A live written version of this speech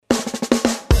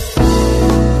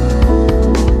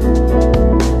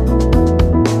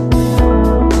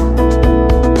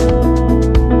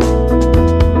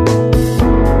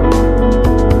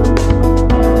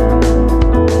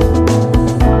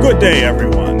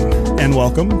And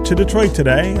welcome to Detroit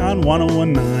Today on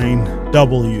 1019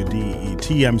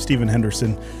 WDET. I'm Stephen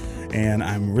Henderson, and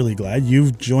I'm really glad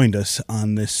you've joined us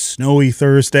on this snowy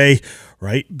Thursday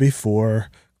right before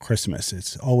Christmas.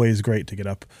 It's always great to get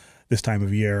up this time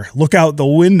of year, look out the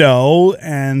window,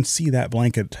 and see that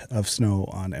blanket of snow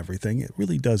on everything. It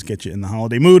really does get you in the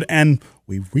holiday mood, and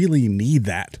we really need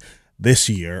that this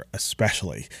year,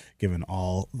 especially given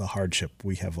all the hardship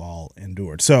we have all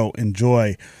endured. So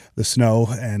enjoy the snow,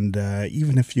 and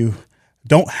even if you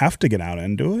don't have to get out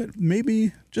and do it,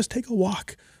 maybe just take a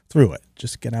walk through it.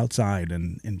 Just get outside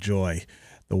and enjoy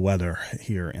the weather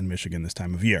here in Michigan this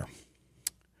time of year.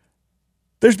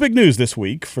 There's big news this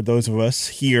week for those of us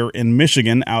here in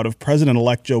Michigan out of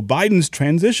President-elect Joe Biden's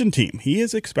transition team. He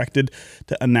is expected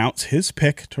to announce his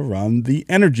pick to run the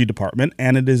Energy Department,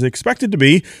 and it is expected to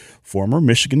be former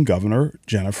Michigan Governor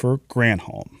Jennifer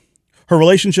Granholm. Her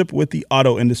relationship with the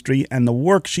auto industry and the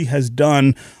work she has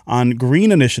done on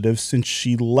green initiatives since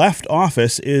she left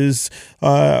office is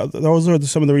those are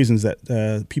some of the reasons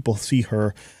that people see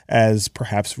her as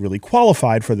perhaps really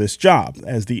qualified for this job,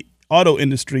 as the auto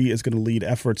industry is going to lead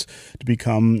efforts to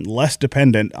become less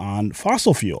dependent on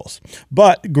fossil fuels.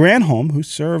 But Granholm, who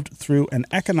served through an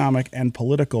economic and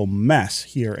political mess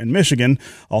here in Michigan,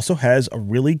 also has a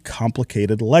really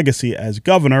complicated legacy as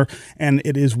governor, and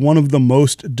it is one of the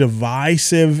most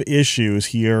divisive issues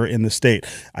here in the state.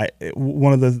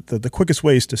 One of the quickest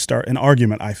ways to start an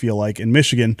argument, I feel like, in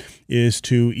Michigan is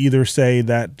to either say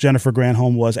that Jennifer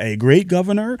Granholm was a great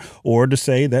governor or to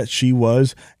say that she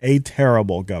was a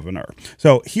terrible governor.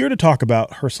 So here to talk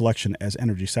about her selection as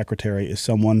Energy Secretary is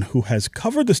someone who has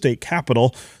covered the state capitol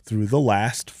through the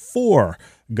last 4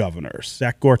 governors.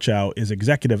 Zach Gorchow is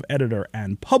executive editor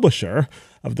and publisher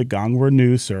of the Gongwer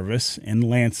News Service in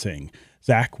Lansing.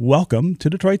 Zach, welcome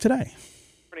to Detroit Today.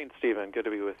 Good morning, Stephen. Good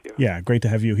to be with you. Yeah, great to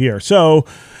have you here. So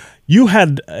you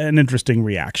had an interesting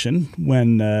reaction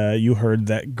when you heard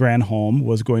that Granholm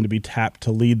was going to be tapped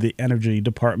to lead the Energy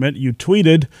Department. You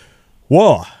tweeted,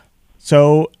 "Whoa."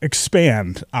 So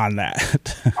expand on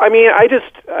that. I mean,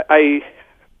 I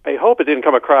hope it didn't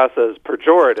come across as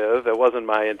pejorative. It wasn't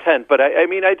my intent, but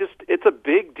it's a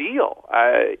big deal.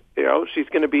 She's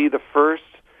going to be the first,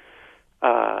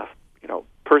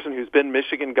 person who's been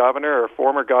Michigan governor or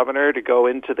former governor to go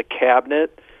into the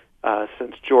cabinet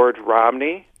since George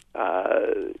Romney.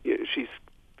 She's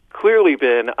clearly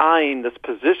been eyeing this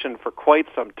position for quite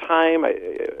some time.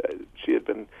 She had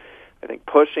been, I think,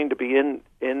 pushing to be in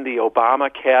the Obama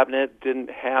cabinet. Didn't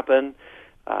happen.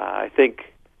 I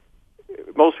think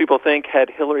most people think had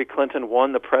Hillary Clinton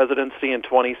won the presidency in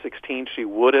 2016, she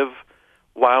would have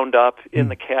wound up in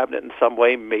the cabinet in some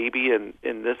way, maybe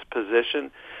in this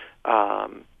position.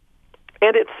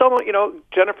 And it's someone,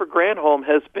 Jennifer Granholm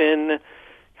has been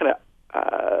kind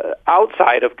of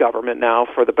outside of government now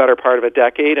for the better part of a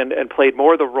decade and played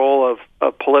more the role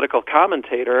of political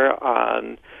commentator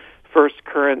on First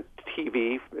Current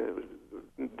TV.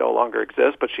 No longer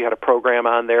exists, but she had a program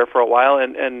on there for a while,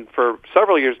 and for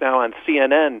several years now on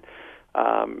CNN,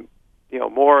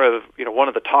 more of one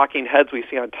of the talking heads we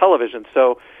see on television.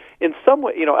 So in some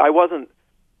way, I wasn't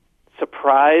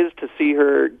surprised to see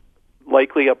her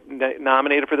likely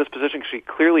nominated for this position. She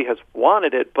clearly has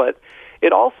wanted it, but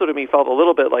it also to me felt a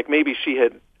little bit like maybe she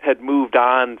had moved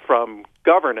on from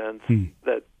governance.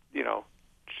 That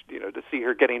to see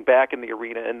her getting back in the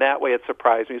arena, and that way it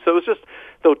surprised me. So it was just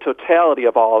the totality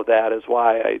of all of that is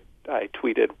why I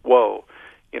tweeted, "Whoa."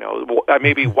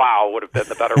 Maybe "wow" would have been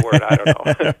the better word. I don't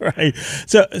know. Right.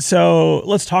 So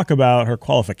let's talk about her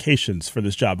qualifications for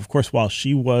this job. Of course, while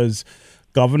she was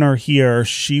governor here,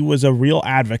 she was a real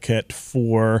advocate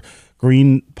for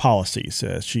green policies.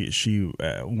 She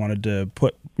wanted to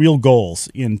put real goals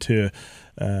into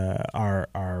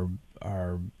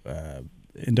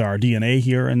our DNA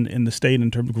here in the state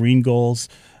in terms of green goals.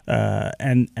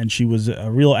 And she was a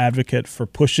real advocate for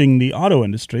pushing the auto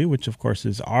industry, which, of course,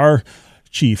 is our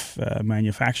chief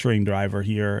manufacturing driver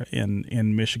here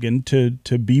in Michigan,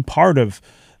 to be part of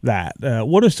that.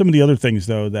 What are some of the other things,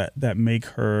 though, that make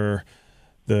her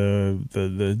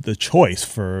the choice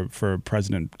for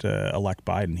President-elect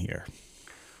Biden here?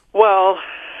 Well,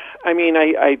 I mean,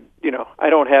 I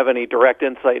don't have any direct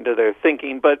insight into their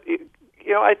thinking, but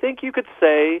I think you could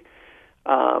say,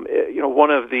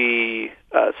 one of the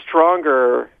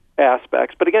stronger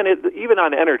aspects. But again, even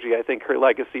on energy, I think her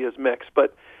legacy is mixed.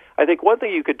 But I think one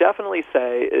thing you could definitely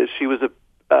say is she was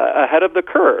ahead of the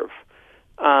curve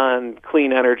on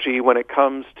clean energy when it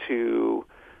comes to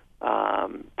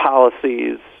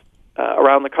policies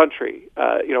around the country.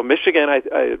 Michigan,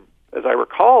 as I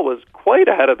recall, was quite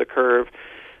ahead of the curve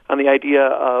on the idea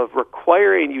of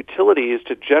requiring utilities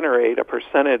to generate a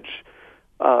percentage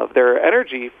of their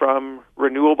energy from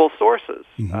renewable sources.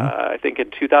 Mm-hmm. I think in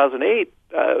 2008,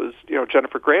 it was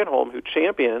Jennifer Granholm who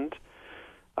championed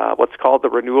what's called the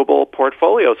Renewable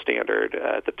Portfolio Standard.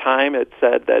 At the time, it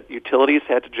said that utilities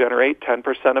had to generate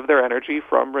 10% of their energy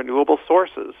from renewable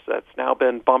sources. That's now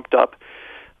been bumped up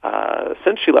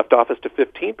since she left office to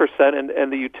 15%,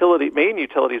 and the main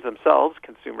utilities themselves,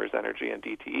 Consumers Energy and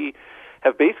DTE,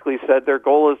 have basically said their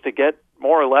goal is to get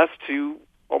more or less to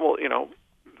almost,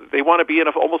 they want to be in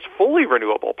an almost fully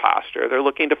renewable posture. They're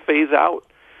looking to phase out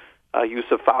use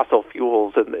of fossil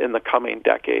fuels in the coming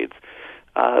decades.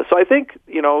 So I think,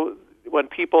 when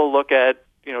people look at,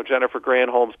 Jennifer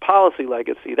Granholm's policy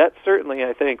legacy, that's certainly,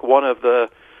 I think, one of the,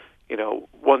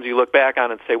 ones you look back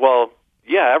on and say, well,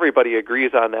 yeah, everybody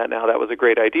agrees on that now. That was a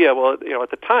great idea. Well,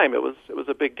 at the time, it was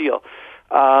a big deal.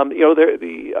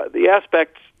 The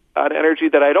aspect on energy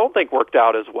that I don't think worked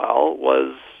out as well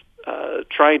was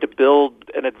trying to build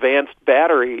an advanced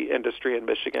battery industry in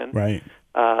Michigan. Right.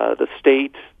 The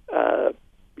state,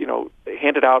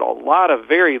 handed out a lot of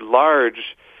very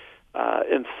large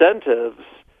incentives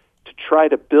to try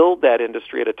to build that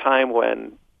industry at a time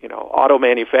when, auto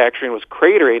manufacturing was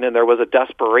cratering and there was a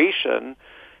desperation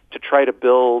to try to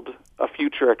build a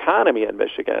future economy in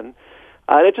Michigan.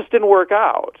 And it just didn't work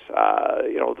out.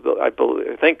 I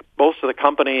think most of the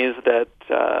companies that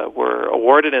were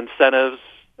awarded incentives,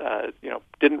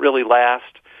 didn't really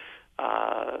last.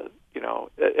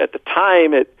 At the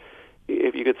time,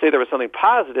 if you could say there was something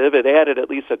positive, it added at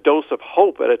least a dose of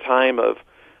hope at a time of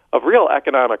real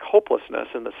economic hopelessness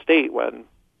in the state when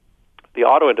the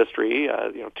auto industry,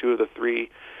 2 of the 3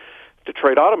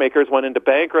 Detroit automakers went into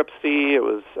bankruptcy. It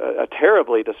was a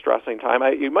terribly distressing time.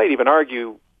 You might even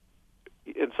argue,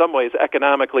 in some ways,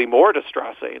 economically more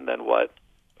distressing than what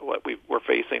we're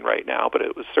facing right now. But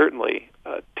it was certainly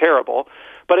terrible.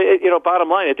 But bottom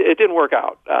line, it didn't work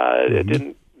out. It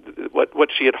didn't. What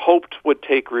she had hoped would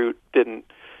take root didn't.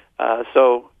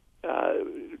 So,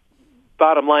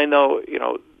 bottom line, though,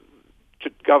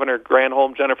 Governor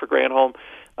Granholm, Jennifer Granholm,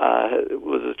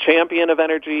 was a champion of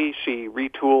energy. She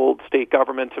retooled state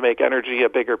government to make energy a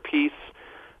bigger piece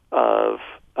of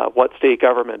what state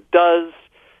government does,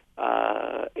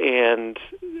 and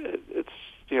it's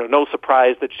no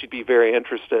surprise that she'd be very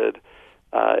interested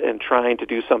in trying to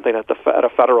do something at a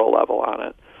federal level on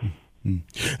it.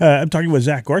 I'm talking with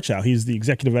Zach Gorchow. He's the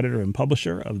executive editor and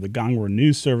publisher of the Gongwer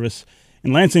News Service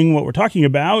in Lansing. What we're talking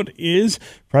about is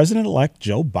President-elect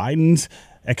Joe Biden's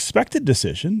expected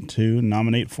decision to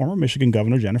nominate former Michigan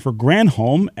Governor Jennifer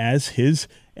Granholm as his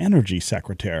energy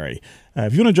secretary.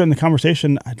 If you want to join the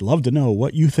conversation, I'd love to know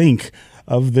what you think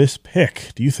of this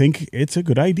pick. Do you think it's a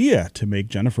good idea to make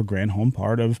Jennifer Granholm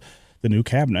part of the new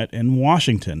cabinet in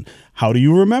Washington? How do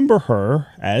you remember her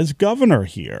as governor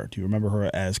here? Do you remember her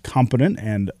as competent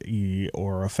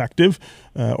or effective?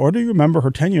 Or do you remember her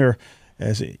tenure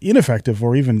as ineffective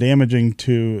or even damaging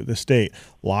to the state?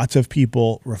 Lots of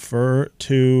people refer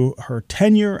to her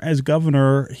tenure as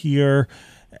governor here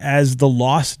as the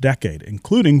lost decade,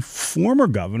 including former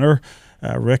governor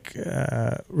Rick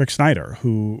Snyder,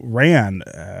 who ran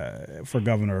for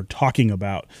governor, talking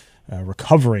about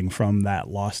recovering from that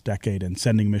lost decade and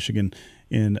sending Michigan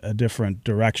in a different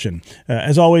direction.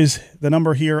 As always, the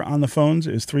number here on the phones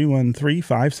is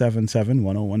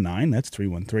 313-577-1019. That's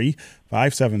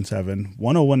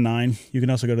 313-577-1019. You can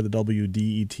also go to the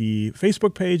WDET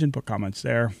Facebook page and put comments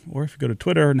there. Or if you go to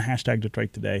Twitter and hashtag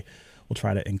Detroit Today, we'll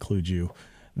try to include you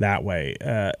that way.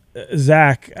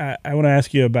 Zach, I want to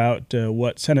ask you about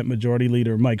what Senate Majority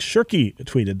Leader Mike Shirkey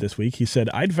tweeted this week. He said,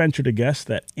 "I'd venture to guess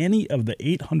that any of the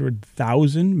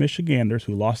 800,000 Michiganders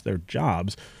who lost their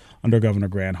jobs under Governor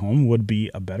Granholm would be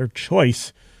a better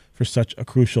choice for such a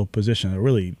crucial position." A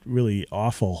really, really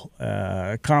awful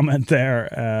comment there.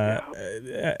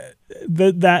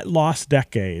 That lost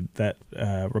decade that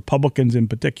Republicans in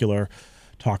particular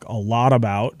talk a lot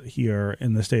about here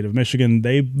in the state of Michigan,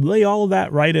 they lay all of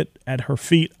that right at her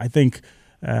feet. I think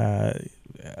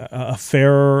a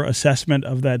fairer assessment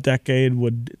of that decade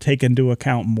would take into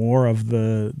account more of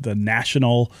the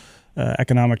national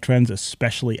economic trends,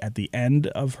 especially at the end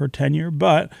of her tenure.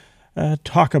 But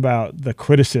talk about the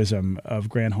criticism of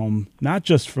Granholm, not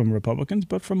just from Republicans,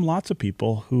 but from lots of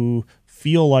people who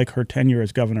feel like her tenure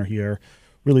as governor here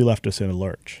really left us in a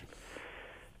lurch.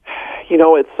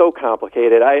 It's so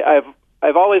complicated.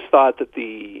 I've always thought that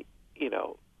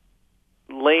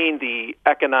laying the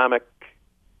economic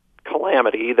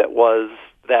calamity that was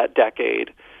that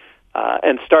decade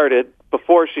and started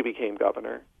before she became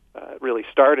governor, really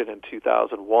started in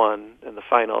 2001 in the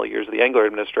final years of the Engler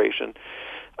administration.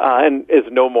 and is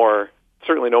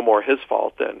certainly no more his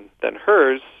fault than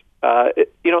hers.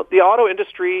 The auto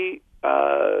industry,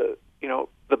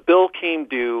 the bill came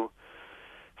due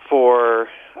for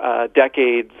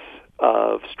decades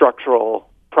of structural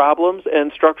problems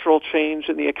and structural change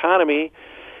in the economy.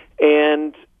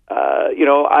 And,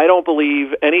 I don't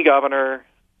believe any governor,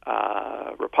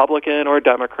 Republican or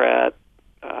Democrat,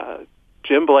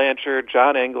 Jim Blanchard,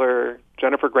 John Engler,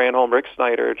 Jennifer Granholm, Rick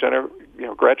Snyder,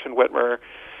 Gretchen Whitmer,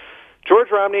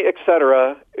 George Romney, et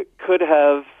cetera, could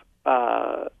have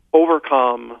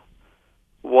overcome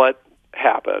what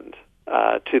happened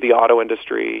to the auto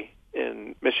industry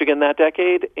in Michigan that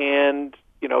decade. And,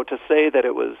 to say that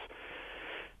it was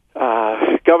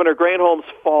Governor Granholm's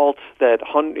fault that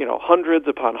hundreds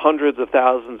upon hundreds of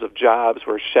thousands of jobs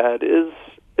were shed is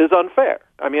unfair.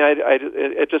 I mean,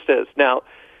 it just is. Now,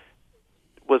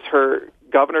 was her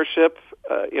governorship,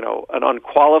 an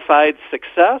unqualified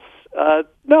success?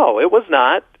 No, it was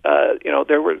not.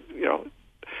 There were,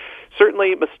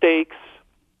 certainly mistakes,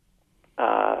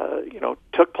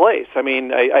 took place. I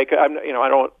mean, I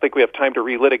don't think we have time to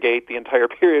relitigate the entire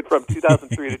period from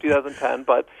 2003 to 2010,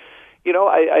 but,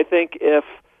 I think if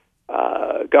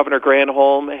Governor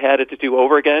Granholm had it to do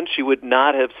over again, she would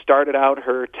not have started out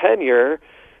her tenure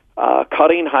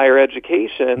cutting higher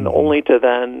education, only to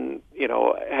then,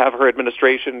 have her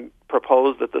administration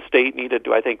propose that the state needed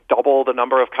to, I think, double the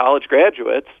number of college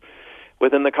graduates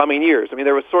within the coming years. I mean,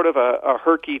 there was sort of a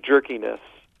herky-jerkiness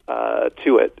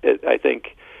to it. I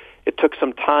think it took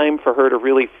some time for her to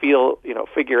really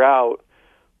figure out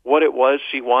what it was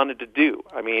she wanted to do.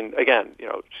 I mean, again, she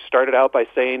started out by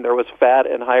saying there was fat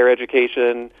in higher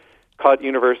education, cut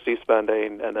university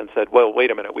spending, and then said, well,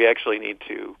 wait a minute, we actually need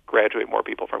to graduate more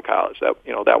people from college.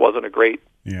 That wasn't a great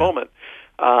moment.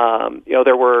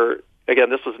 There were, again,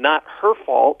 this was not her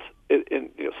fault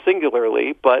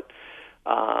singularly, but,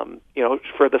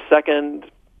 for the second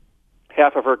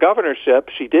half of her governorship,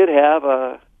 she did have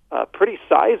a pretty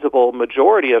sizable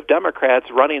majority of Democrats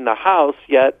running the House,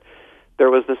 yet there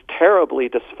was this terribly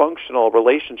dysfunctional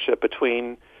relationship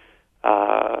between,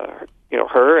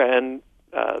 her and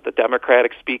the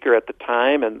Democratic Speaker at the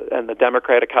time and the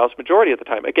Democratic House majority at the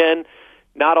time. Again,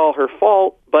 not all her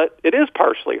fault, but it is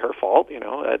partially her fault.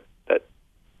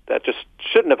 That just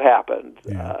shouldn't have happened.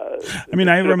 Yeah. I mean,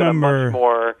 I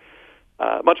remember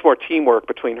much more teamwork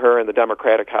between her and the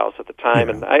Democratic House at the time,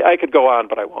 and I could go on,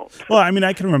 but I won't. Well, I mean,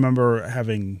 I can remember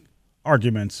having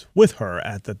arguments with her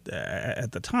at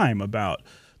the time about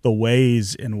the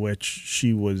ways in which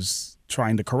she was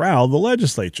trying to corral the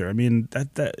legislature. I mean,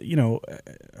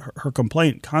 her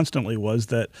complaint constantly was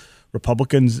that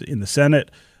Republicans in the Senate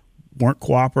weren't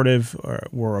cooperative or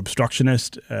were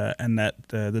obstructionist, and that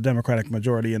the Democratic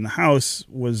majority in the House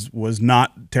was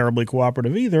not terribly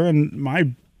cooperative either. And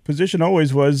my position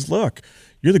always was, look,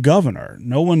 you're the governor.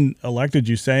 No one elected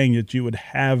you saying that you would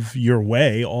have your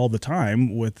way all the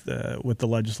time with the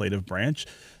legislative branch.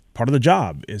 Part of the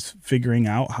job is figuring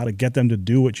out how to get them to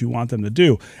do what you want them to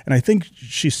do. And I think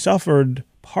she suffered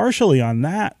partially on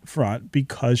that front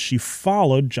because she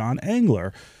followed John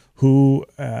Engler, who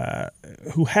had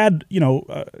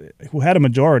a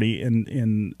majority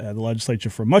in the legislature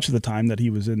for much of the time that he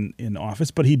was in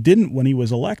office, but he didn't when he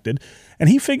was elected, and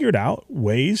he figured out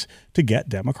ways to get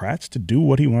Democrats to do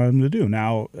what he wanted them to do.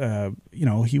 Now,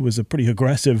 he was a pretty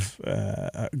aggressive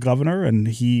governor, and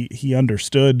he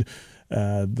understood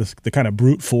the kind of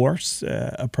brute force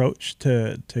approach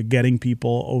to getting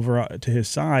people over to his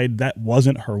side. That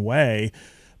wasn't her way.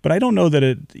 But I don't know that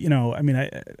I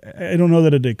don't know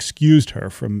that it excused her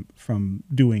from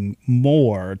doing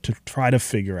more to try to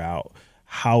figure out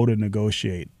how to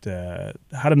negotiate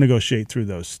through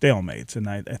those stalemates. And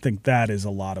I think that is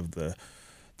a lot of the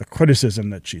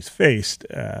criticism that she's faced,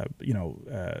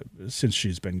 since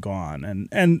she's been gone.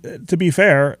 And to be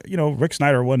fair, Rick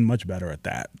Snyder wasn't much better at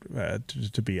that.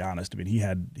 To be honest, I mean, he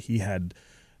had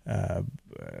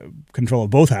control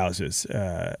of both houses,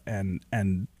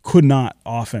 and could not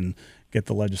often get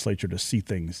the legislature to see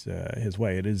things his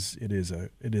way. It is a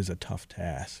tough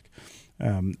task.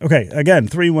 Okay, again,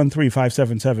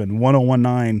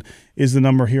 313-577-1019 is the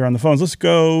number here on the phones. Let's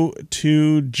go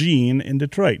to Gene in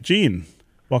Detroit. Gene,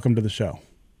 welcome to the show.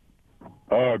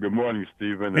 Good morning,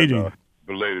 Stephen. Hey, Gene.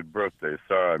 Belated birthday.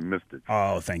 Sorry I missed it.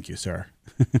 Oh, thank you, sir.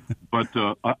 But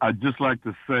I'd just like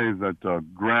to say that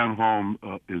Granholm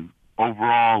is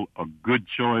overall a good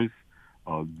choice.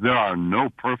 There are no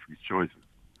perfect choices.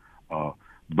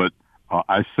 But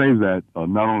I say that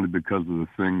not only because of the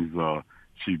things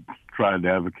she tried to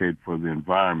advocate for the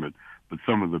environment, but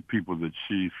some of the people that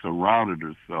she surrounded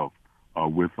herself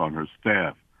with on her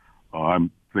staff.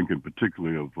 I'm thinking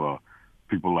particularly of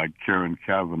people like Karen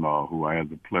Kavanaugh, who I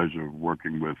had the pleasure of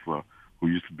working with, who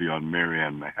used to be on Mary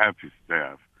Ann Mahaffey's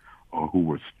staff, who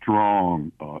were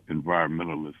strong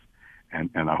environmentalists,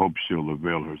 and I hope she'll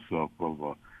avail herself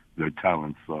of their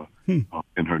talents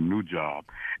in her new job.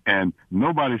 And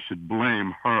nobody should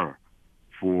blame her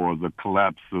for the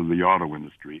collapse of the auto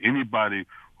industry. Anybody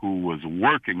who was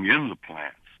working in the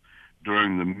plants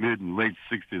during the mid and late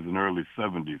 60s and early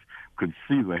 70s could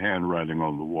see the handwriting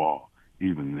on the wall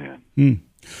even then.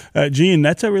 Gene,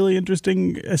 that's a really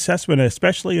interesting assessment,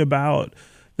 especially about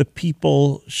the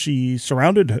people she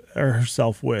surrounded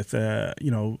herself with,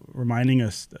 reminding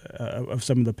us of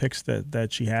some of the picks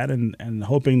that she had and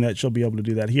hoping that she'll be able to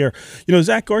do that here.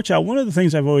 Zach Gorchow, one of the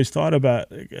things I've always thought about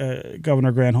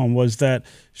Governor Granholm was that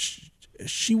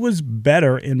she was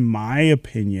better, in my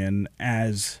opinion,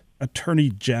 as Attorney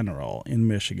General in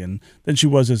Michigan than she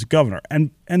was as governor.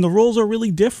 And the roles are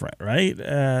really different, right?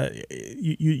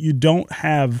 You don't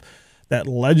have that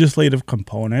legislative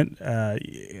component.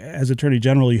 As Attorney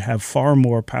General, you have far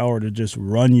more power to just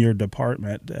run your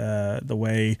department the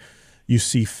way you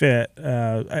see fit.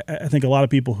 I think a lot of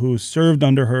people who served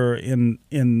under her in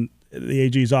the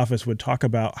AG's office would talk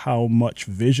about how much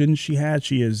vision she had.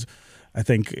 She is, I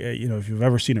think, if you've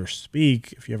ever seen her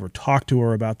speak, if you ever talk to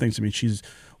her about things, she's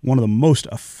one of the most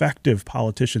effective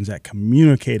politicians at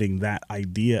communicating that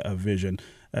idea of vision.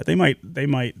 They might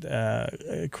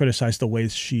criticize the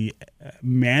ways she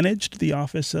managed the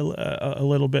office a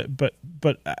little bit, but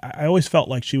I always felt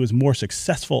like she was more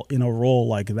successful in a role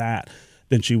like that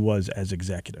than she was as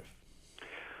executive.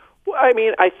 Well,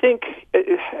 I think,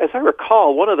 as I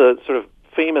recall, one of the sort of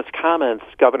famous comments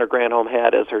Governor Granholm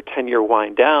had as her tenure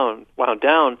wound down,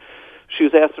 she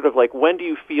was asked sort of like, when do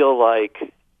you feel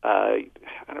like, I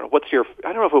don't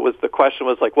know if it was, the question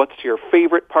was like, what's your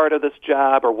favorite part of this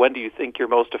job, or when do you think you're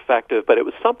most effective? But it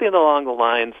was something along the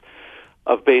lines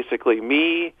of basically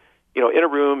me, in a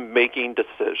room making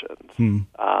decisions.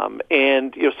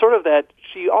 And, sort of that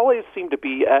she always seemed to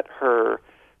be at her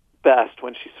best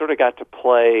when she sort of got to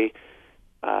play,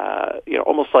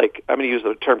 almost like, I'm going to use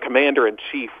the term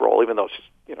commander-in-chief role, even though she's,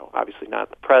 obviously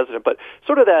not the president, but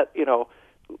sort of that,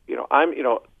 I'm,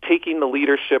 taking the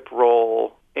leadership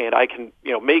role, and I can,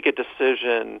 make a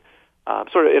decision,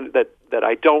 sort of that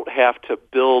I don't have to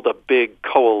build a big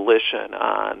coalition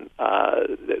on.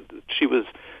 She was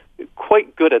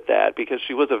quite good at that because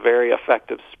she was a very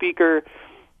effective speaker,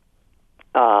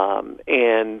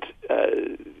 and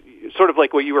sort of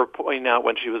like what you were pointing out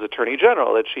when she was Attorney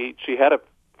General, that she had a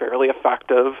fairly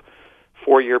effective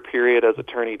 4-year period as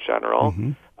Attorney General,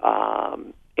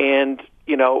 and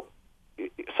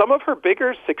some of her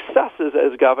bigger successes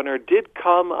as governor did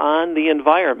come on the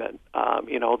environment.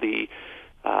 The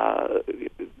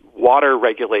water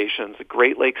regulations, the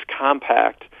Great Lakes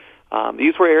Compact.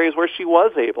 These were areas where she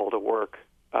was able to work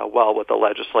well with the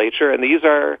legislature, and these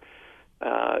are,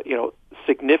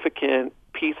 significant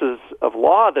pieces of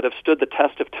law that have stood the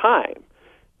test of time.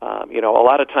 A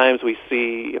lot of times we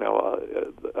see,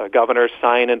 a governor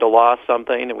sign into law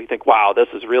something, and we think, wow, this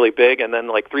is really big, and then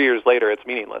like 3 years later, it's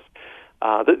meaningless.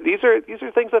 These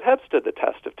are things that have stood the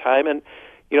test of time, and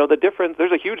the difference.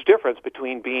 There's a huge difference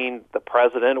between being the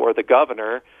president or the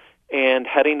governor and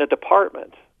heading a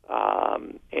department.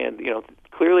 And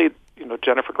clearly,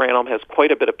 Jennifer Granholm has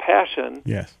quite a bit of passion.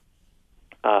 Yes.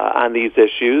 On these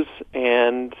issues,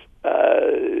 and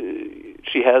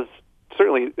she has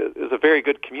certainly is a very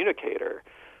good communicator.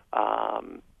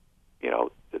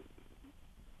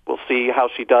 We'll see how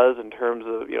she does in terms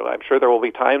of, I'm sure there will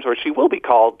be times where she will be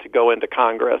called to go into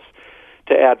Congress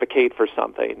to advocate for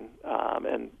something.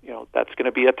 And that's going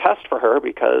to be a test for her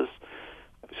because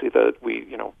obviously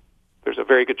there's a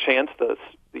very good chance the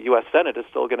U.S. Senate is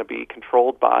still going to be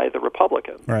controlled by the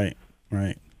Republicans. Right.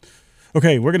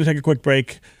 Okay, we're going to take a quick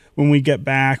break. When we get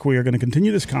back, we are going to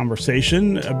continue this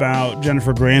conversation about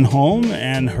Jennifer Granholm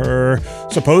and her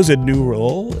supposed new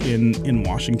role in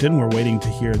Washington. We're waiting to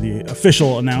hear the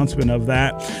official announcement of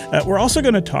that. We're also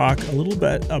going to talk a little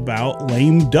bit about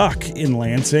lame duck in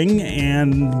Lansing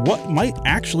and what might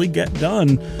actually get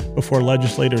done before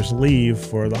legislators leave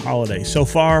for the holiday. So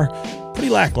far, pretty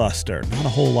lackluster. Not a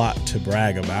whole lot to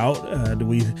brag about. Do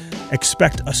we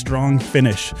expect a strong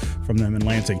finish from them in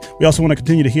Lansing? We also want to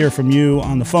continue to hear from you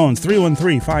on the phones.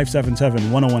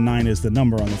 313-577-1019 is the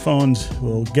number on the phones.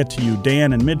 We'll get to you,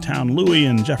 Dan in Midtown, Louis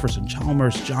and Jefferson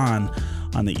Chalmers, John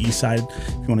on the east side.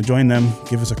 If you want to join them,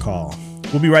 give us a call.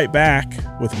 We'll be right back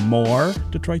with more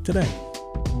Detroit Today.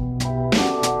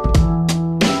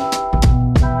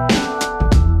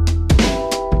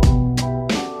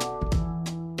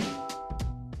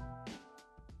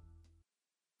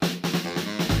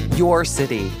 Your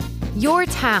city, Your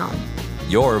town.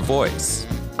 Your voice.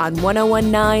 On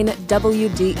 1019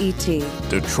 WDET.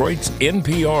 Detroit's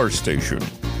NPR station.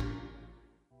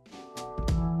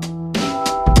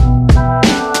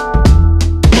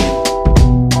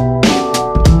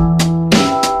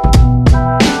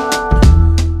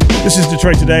 This is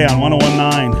Detroit Today on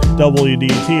 1019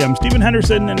 WDET. I'm Stephen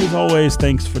Henderson, and as always,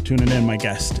 thanks for tuning in. My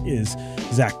guest is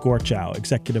Zach Gorchow,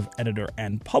 executive editor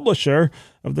and publisher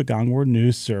of the Gongward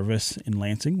News Service in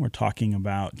Lansing. We're talking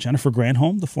about Jennifer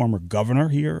Granholm, the former governor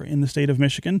here in the state of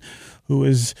Michigan, who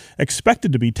is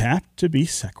expected to be tapped to be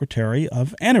Secretary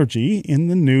of Energy in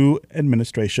the new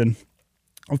administration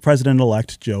of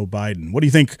President-elect Joe Biden. What do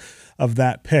you think of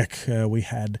that pick? We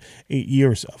had 8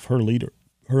 years of her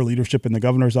leadership in the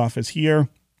governor's office here.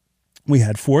 We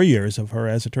had 4 years of her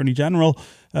as Attorney General.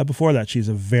 Before that, she's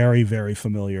a very, very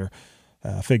familiar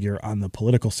figure on the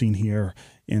political scene here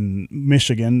in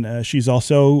Michigan. She's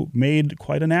also made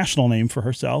quite a national name for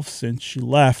herself since she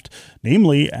left,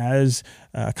 namely as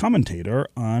a commentator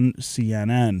on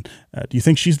CNN. Do you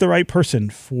think she's the right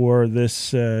person for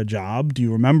this job? Do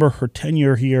you remember her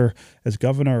tenure here as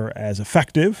governor as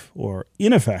effective or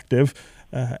ineffective?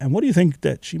 And what do you think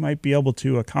that she might be able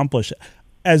to accomplish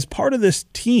as part of this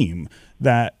team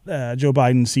that Joe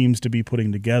Biden seems to be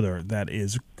putting together that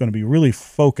is going to be really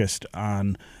focused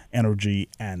on energy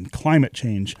and climate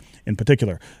change in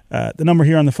particular? The number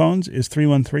here on the phones is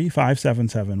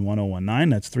 313-577-1019.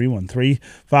 That's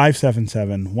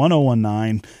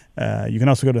 313-577-1019. You can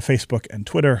also go to Facebook and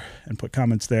Twitter and put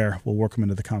comments there. We'll work them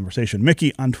into the conversation.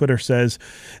 Mickey on Twitter says,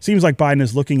 seems like Biden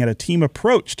is looking at a team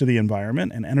approach to the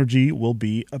environment, and energy will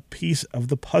be a piece of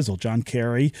the puzzle. John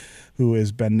Kerry, who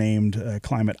has been named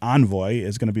climate envoy,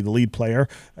 is going to be the lead player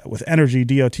with Energy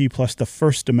DOT plus the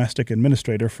first domestic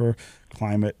administrator for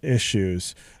climate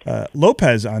issues.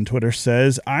 Lopez on Twitter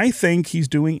says, I think he's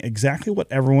doing exactly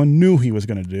what everyone knew he was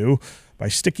going to do by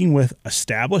sticking with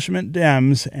establishment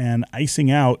Dems and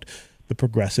icing out the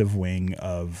progressive wing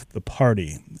of the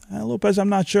party. Lopez, I'm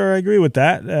not sure I agree with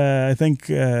that. I think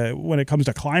when it comes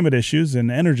to climate issues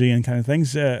and energy and kind of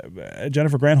things,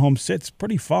 Jennifer Granholm sits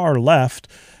pretty far left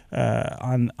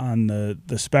on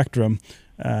the spectrum.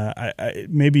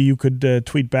 Maybe you could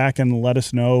tweet back and let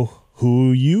us know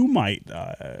who you might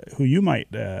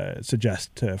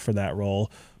suggest for that role,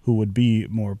 who would be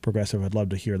more progressive. I'd love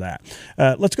to hear that.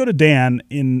 Let's go to Dan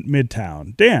in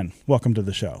Midtown. Dan, welcome to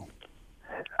the show.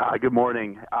 Good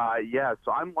morning.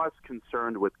 So I'm less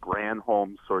concerned with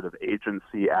Granholm's sort of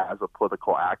agency as a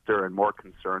political actor and more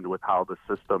concerned with how the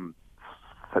system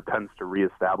tends to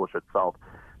reestablish itself.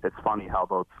 It's funny how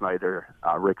both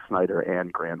Rick Snyder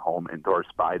and Granholm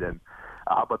endorsed Biden.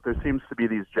 But there seems to be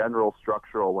these general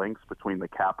structural links between the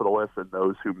capitalists and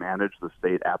those who manage the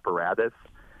state apparatus.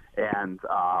 And,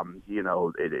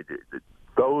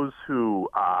 those who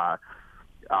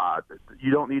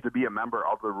you don't need to be a member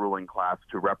of the ruling class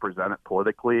to represent it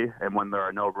politically. And when there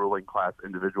are no ruling class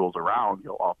individuals around,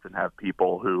 you'll often have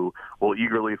people who will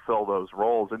eagerly fill those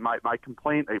roles. And my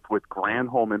complaint with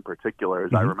Granholm in particular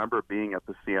is I remember being at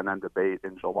the CNN debate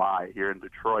in July here in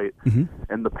Detroit,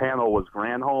 and the panel was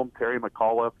Granholm, Terry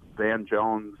McAuliffe, Van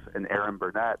Jones, and Aaron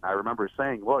Burnett. And I remember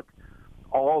saying, look,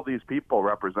 all these people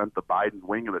represent the Biden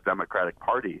wing of the Democratic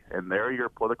Party, and they're your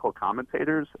political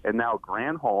commentators. And now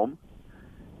Granholm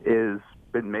is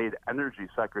been made energy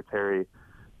secretary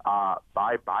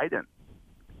by Biden.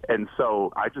 And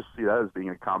so I just see that as being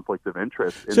a conflict of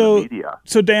interest in the media.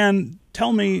 So Dan,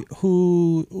 tell me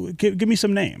give me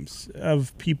some names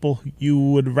of people you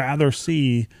would rather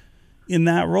see in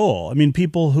that role. I mean,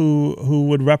 people who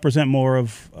would represent more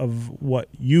of what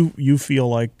you feel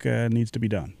like needs to be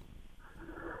done.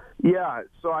 Yeah,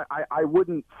 so I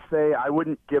wouldn't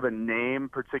give a name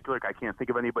particular. I can't think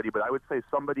of anybody, but I would say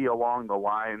somebody along the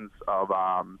lines of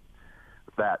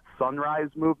that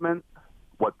Sunrise movement,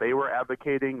 what they were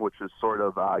advocating, which is sort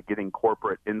of getting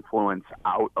corporate influence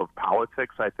out of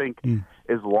politics. I think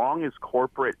as long as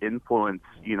corporate influence,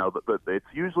 it's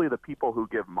usually the people who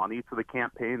give money to the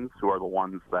campaigns who are the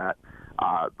ones that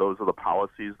those are the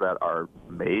policies that are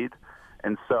made.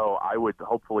 And so I would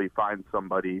hopefully find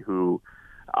somebody who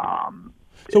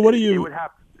so what do you... It would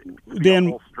have to be a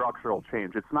whole structural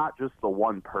change. It's not just the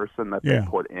one person that they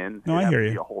put in. No, I hear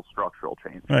you. Be a whole structural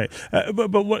change. Right.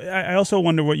 But what I also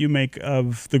wonder what you make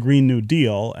of the Green New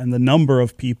Deal and the number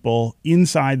of people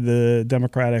inside the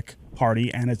Democratic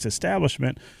Party and its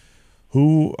establishment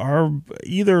who are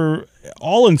either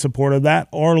all in support of that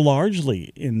or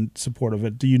largely in support of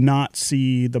it. Do you not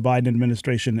see the Biden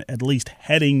administration at least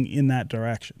heading in that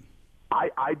direction?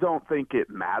 I don't think it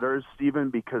matters, Stephen,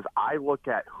 because I look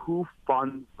at who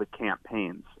funds the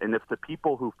campaigns. And if the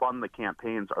people who fund the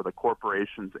campaigns are the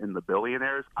corporations and the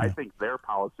billionaires, I think their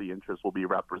policy interests will be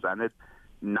represented,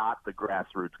 not the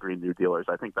grassroots Green New Dealers.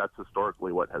 I think that's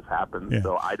historically what has happened. Yeah.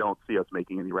 So I don't see us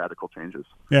making any radical changes.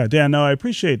 Yeah, Dan, no, I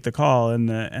appreciate the call and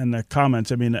the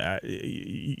comments. I mean,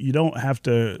 you don't have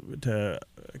to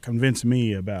convince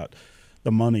me about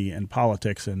the money and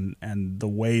politics and the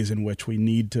ways in which we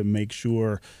need to make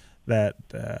sure that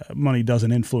money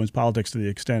doesn't influence politics to the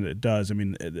extent it does. I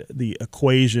mean, the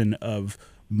equation of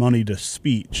money to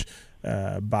speech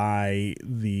by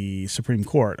the Supreme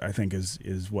Court, I think,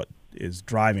 is what is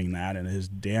driving that and has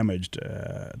damaged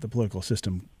the political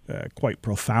system quite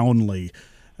profoundly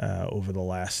over the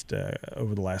last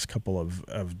couple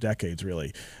of decades,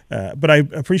 really. But I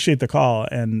appreciate the call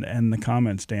and the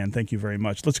comments, Dan. Thank you very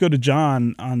much. Let's go to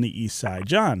John on the east side.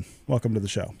 John, welcome to the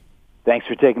show. Thanks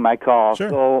for taking my call. Sure.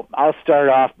 So I'll start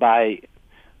off by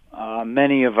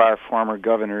many of our former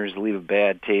governors leave a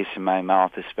bad taste in my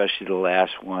mouth, especially the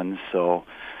last one. So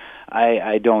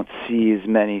I don't see as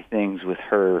many things with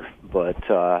her, but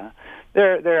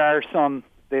there are some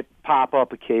that pop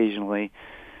up occasionally.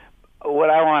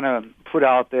 What I want to put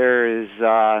out there is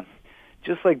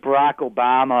just like Barack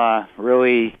Obama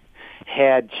really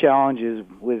had challenges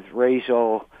with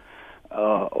racial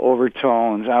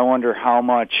overtones, I wonder how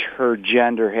much her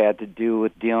gender had to do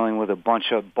with dealing with a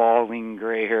bunch of balding,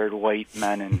 gray-haired white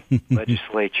men in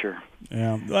legislature.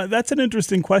 Yeah, that's an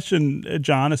interesting question,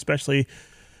 John, especially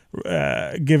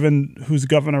given who's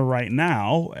governor right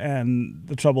now and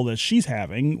the trouble that she's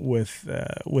having with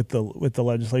the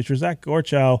legislature. Zach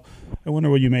Gorchow, I wonder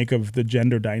what you make of the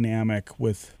gender dynamic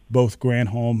with both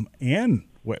Granholm and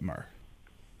Whitmer.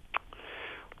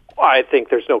 Well, I think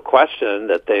there's no question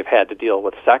that they've had to deal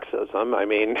with sexism. I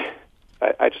mean,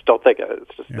 I just don't think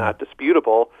it's just not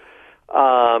disputable.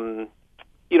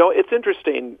 It's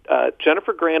interesting.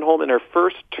 Jennifer Granholm in her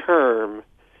first term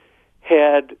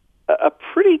had a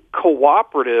pretty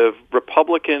cooperative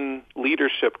Republican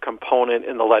leadership component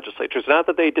in the legislature. It's not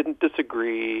that they didn't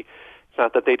disagree. It's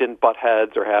not that they didn't butt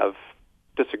heads or have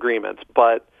disagreements,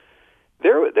 but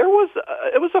it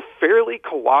was a fairly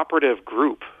cooperative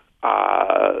group.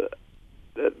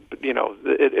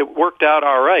 It worked out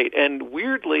all right. And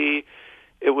weirdly,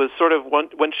 it was sort of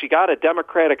when she got a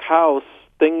Democratic House,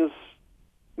 things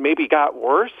maybe got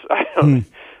worse. I don't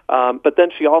know. But then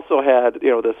she also had,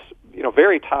 this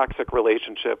very toxic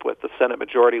relationship with the Senate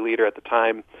Majority Leader at the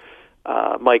time,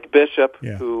 Mike Bishop,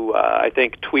 who I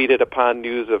think tweeted upon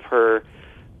news of her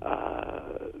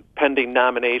pending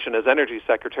nomination as Energy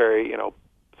Secretary,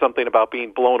 something about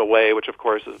being blown away, which of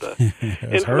course is the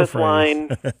infamous line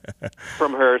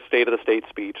from her State of the State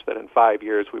speech that in 5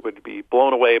 years we would be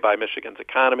blown away by Michigan's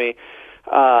economy.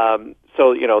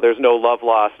 So there's no love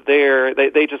lost there.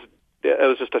 It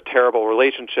was just a terrible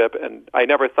relationship, and I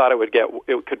never thought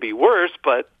it could be worse.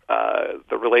 But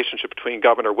the relationship between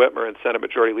Governor Whitmer and Senate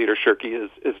Majority Leader Shirkey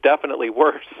is definitely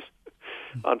worse,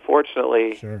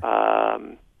 unfortunately. Sure.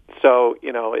 So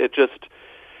it just,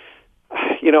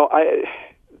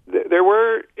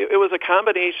 it was a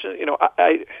combination.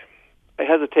 I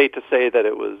hesitate to say that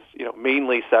it was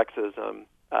mainly sexism.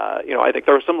 I think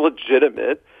there were some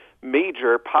legitimate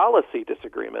major policy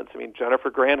disagreements. I mean, Jennifer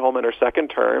Granholm in her second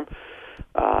term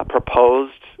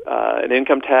proposed an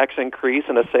income tax increase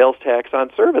and a sales tax on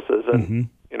services. And,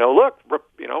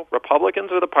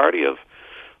 Republicans are the party of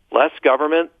less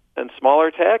government and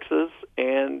smaller taxes.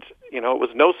 And, it was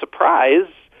no surprise,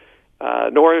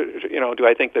 nor, do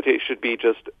I think that they should be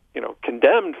just,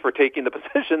 condemned for taking the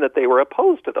position that they were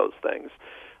opposed to those things.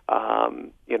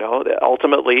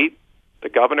 Ultimately, the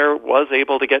governor was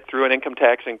able to get through an income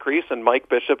tax increase, and Mike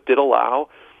Bishop did allow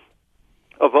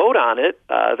a vote on it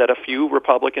that a few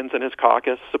Republicans in his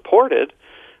caucus supported.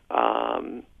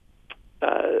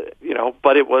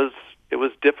 But it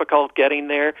was difficult getting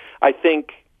there. I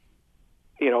think,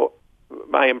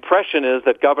 my impression is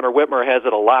that Governor Whitmer has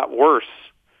it a lot worse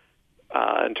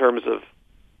in terms of,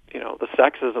 the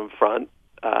sexism front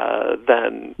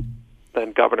than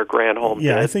Governor Granholm did.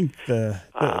 Yeah, I think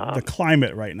the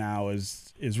climate right now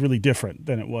is really different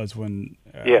than it was when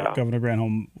Governor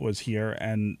Granholm was here,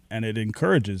 and it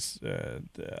encourages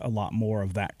a lot more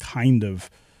of that kind of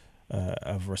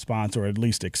response, or at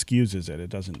least excuses it. It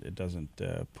doesn't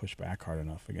push back hard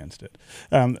enough against it.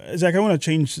 Zach, I want to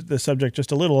change the subject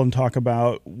just a little and talk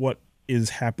about what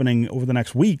is happening over the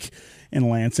next week in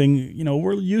Lansing.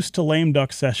 We're used to lame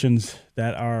duck sessions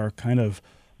that are kind of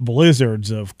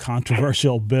blizzards of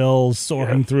controversial bills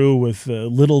soaring through with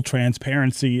little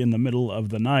transparency in the middle of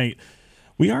the night.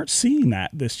 We aren't seeing that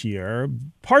this year,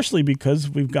 partially because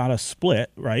we've got a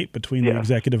split, right, between the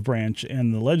executive branch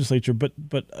and the legislature. But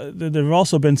there have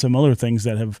also been some other things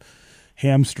that have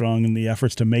hamstrung in the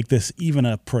efforts to make this even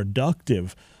a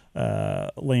productive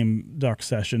lame duck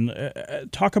session.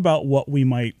 Talk about what we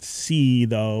might see,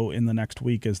 though, in the next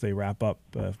week as they wrap up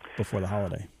before the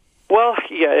holiday. Well,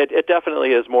 yeah, it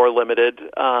definitely is more limited,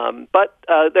 but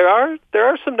there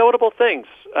are some notable things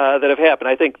that have happened.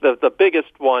 I think the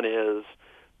biggest one is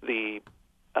the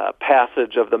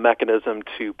passage of the mechanism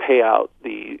to pay out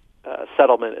the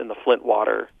settlement in the Flint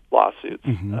water lawsuits,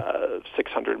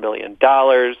 $600 million.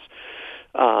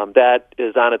 That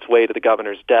is on its way to the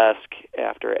governor's desk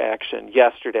after action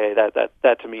yesterday.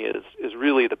 That to me is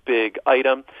really the big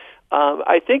item.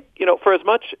 I think, for as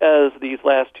much as these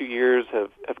last 2 years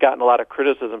have gotten a lot of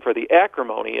criticism for the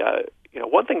acrimony,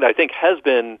 one thing that I think has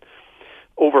been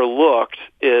overlooked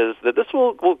is that this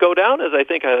will go down as, I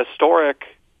think, a historic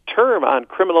term on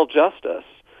criminal justice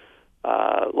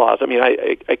laws. I mean,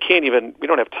 I can't even, we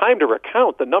don't have time to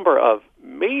recount the number of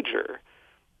major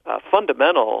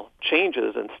fundamental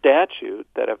changes in statute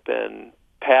that have been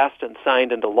passed and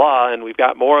signed into law, and we've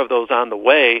got more of those on the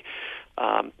way.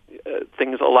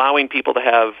 Things allowing people to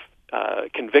have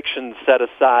convictions set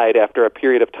aside after a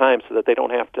period of time so that they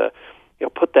don't have to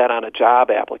put that on a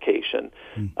job application.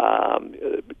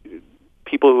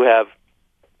 People who have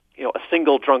a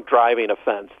single drunk driving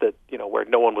offense that where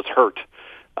no one was hurt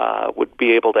would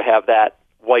be able to have that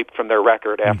wiped from their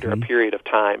record after a period of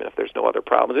time, and if there's no other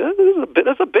problems.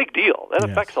 That's a big deal. That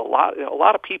affects a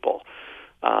lot of people.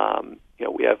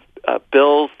 We have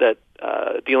bills that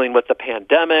dealing with the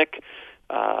pandemic,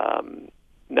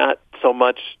 not so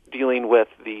much dealing with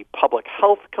the public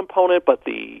health component, but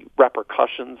the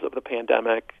repercussions of the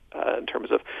pandemic in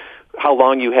terms of how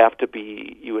long you would have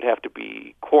to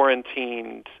be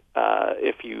quarantined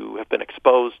if you have been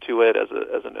exposed to it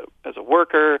as a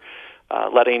worker,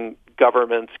 letting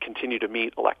governments continue to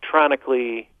meet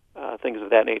electronically, things of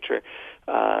that nature.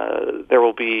 There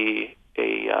will be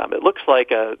it looks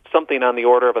like something on the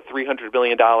order of a $300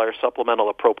 million supplemental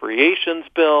appropriations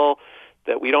bill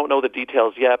that we don't know the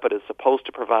details yet, but is supposed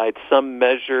to provide some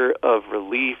measure of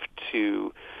relief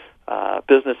to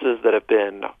businesses that have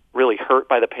been really hurt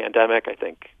by the pandemic. I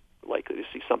think likely to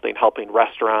see something helping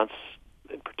restaurants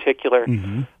in particular.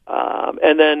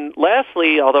 And then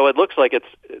lastly, although it looks like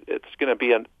it's going to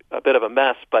be a bit of a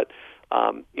mess, but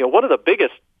one of the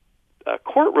biggest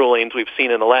court rulings we've seen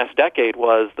in the last decade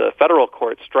was the federal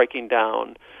court striking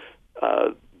down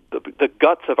the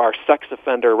guts of our Sex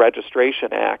Offender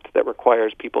Registration Act that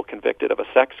requires people convicted of a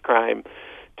sex crime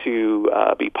to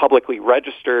be publicly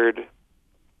registered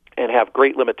and have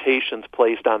great limitations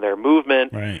placed on their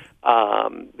movement. Right.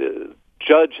 The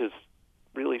judge has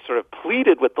really sort of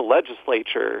pleaded with the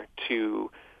legislature to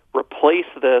replace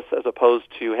this as opposed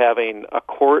to having a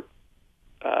court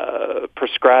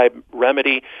prescribed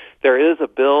remedy. There is a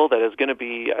bill that is going to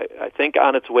be, I think,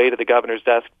 on its way to the governor's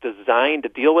desk designed to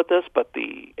deal with this, but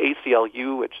the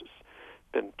ACLU, which has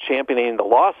been championing the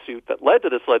lawsuit that led to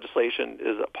this legislation,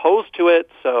 is opposed to it.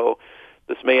 So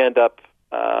this may end up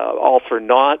all for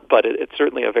naught, but it's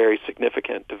certainly a very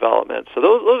significant development. So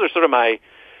those are sort of my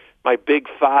big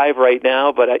five right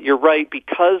now. But you're right,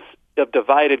 because of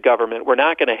divided government, we're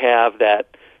not going to have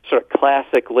that sort of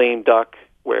classic lame duck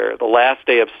where the last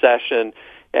day of session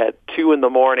at 2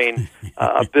 a.m,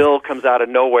 a bill comes out of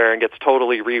nowhere and gets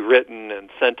totally rewritten and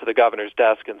sent to the governor's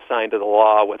desk and signed into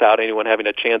law without anyone having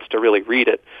a chance to really read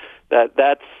it.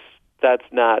 That's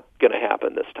not going to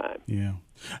happen this time. Yeah.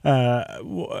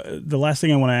 The last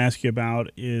thing I want to ask you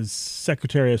about is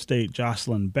Secretary of State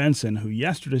Jocelyn Benson, who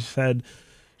yesterday said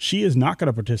she is not going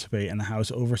to participate in the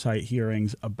House oversight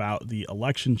hearings about the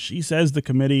election. She says the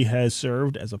committee has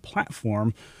served as a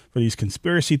platform for these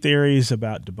conspiracy theories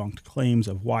about debunked claims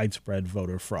of widespread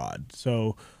voter fraud.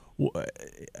 So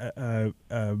a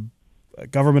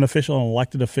government official, an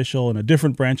elected official in a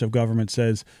different branch of government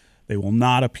says they will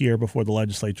not appear before the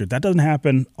legislature. That doesn't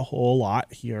happen a whole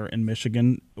lot here in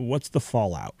Michigan. What's the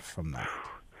fallout from that?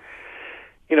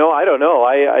 I don't know.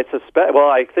 I suspect. Well,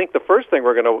 I think the first thing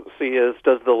we're going to see is,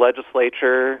 does the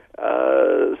legislature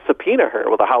subpoena her?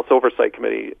 Well, the House Oversight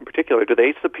Committee in particular, do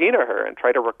they subpoena her and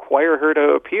try to require her to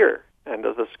appear? And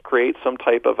does this create some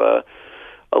type of a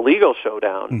legal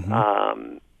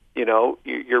showdown?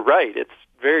 You're right. It's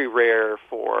very rare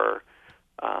for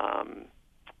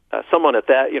someone at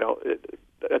that,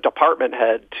 a department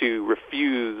head to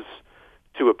refuse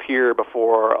to appear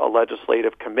before a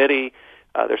legislative committee.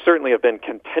 There certainly have been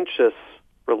contentious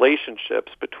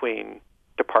relationships between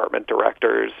department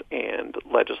directors and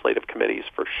legislative committees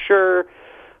for sure.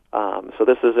 So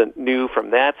this isn't new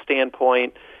from that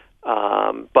standpoint.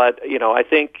 But, I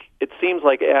think it seems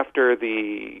like after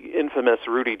the infamous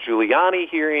Rudy Giuliani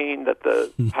hearing that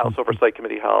the House Oversight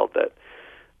Committee held, that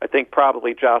I think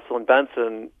probably Jocelyn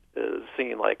Benson is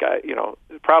seeing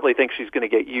probably thinks she's going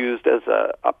to get used as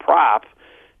a prop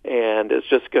and is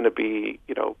just going to be,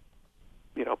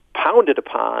 pounded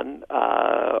upon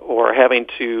or having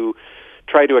to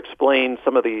try to explain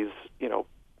some of these,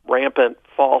 rampant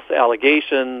false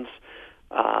allegations.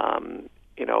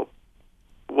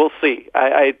 We'll see.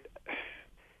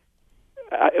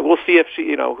 We'll see if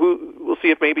she, we'll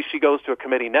see if maybe she goes to a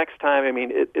committee next time. I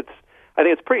mean, I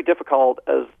think it's pretty difficult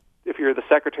as if you're the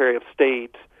Secretary of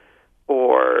State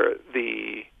or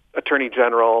the Attorney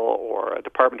General or a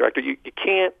department director. You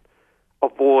can't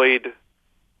avoid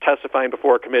testifying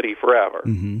before a committee forever.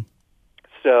 Mm-hmm.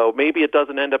 So maybe it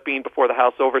doesn't end up being before the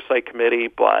House Oversight Committee,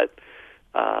 but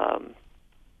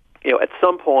at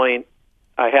some point,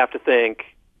 I have to think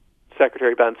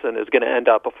Secretary Benson is going to end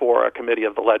up before a committee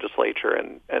of the legislature,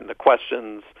 and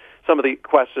some of the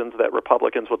questions that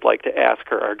Republicans would like to ask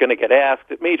her are going to get asked.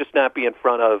 It may just not be in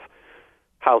front of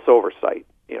House Oversight.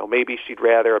 Maybe she'd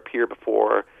rather appear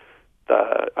before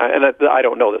I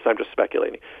don't know this, I'm just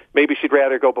speculating. Maybe she'd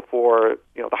rather go before,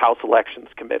 the House Elections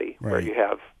Committee, right, where you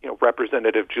have,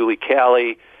 Representative Julie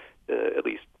Calley, at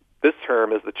least this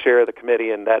term, as the chair of the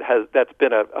committee, and that's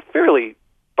been a fairly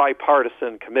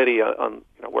bipartisan committee on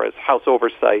whereas House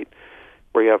Oversight,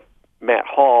 where you have Matt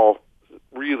Hall,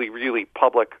 really, really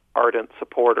public, ardent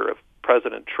supporter of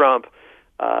President Trump.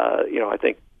 I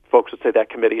think folks would say that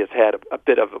committee has had a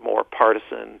bit of a more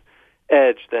partisan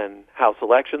edge than House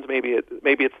Elections. Maybe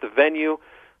it's the venue,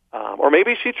 or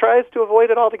maybe she tries to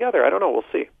avoid it altogether. I don't know. We'll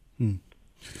see.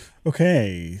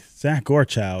 Okay, Zach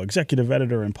Gorchow, executive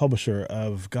editor and publisher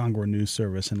of Gongor News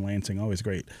Service in Lansing. Always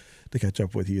great to catch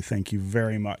up with you. Thank you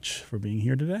very much for being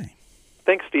here today.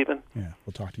 Thanks, Stephen. Yeah,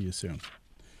 we'll talk to you soon.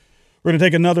 We're going to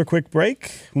take another quick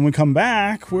break. When we come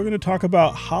back, we're going to talk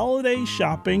about holiday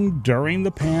shopping during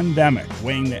the pandemic,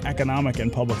 weighing the economic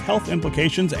and public health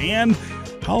implications, and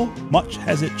how much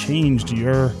has it changed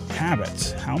your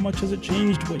habits? How much has it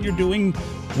changed what you're doing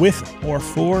with or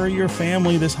for your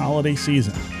family this holiday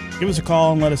season? Give us a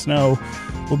call and let us know.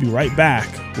 We'll be right back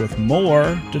with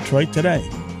more Detroit Today.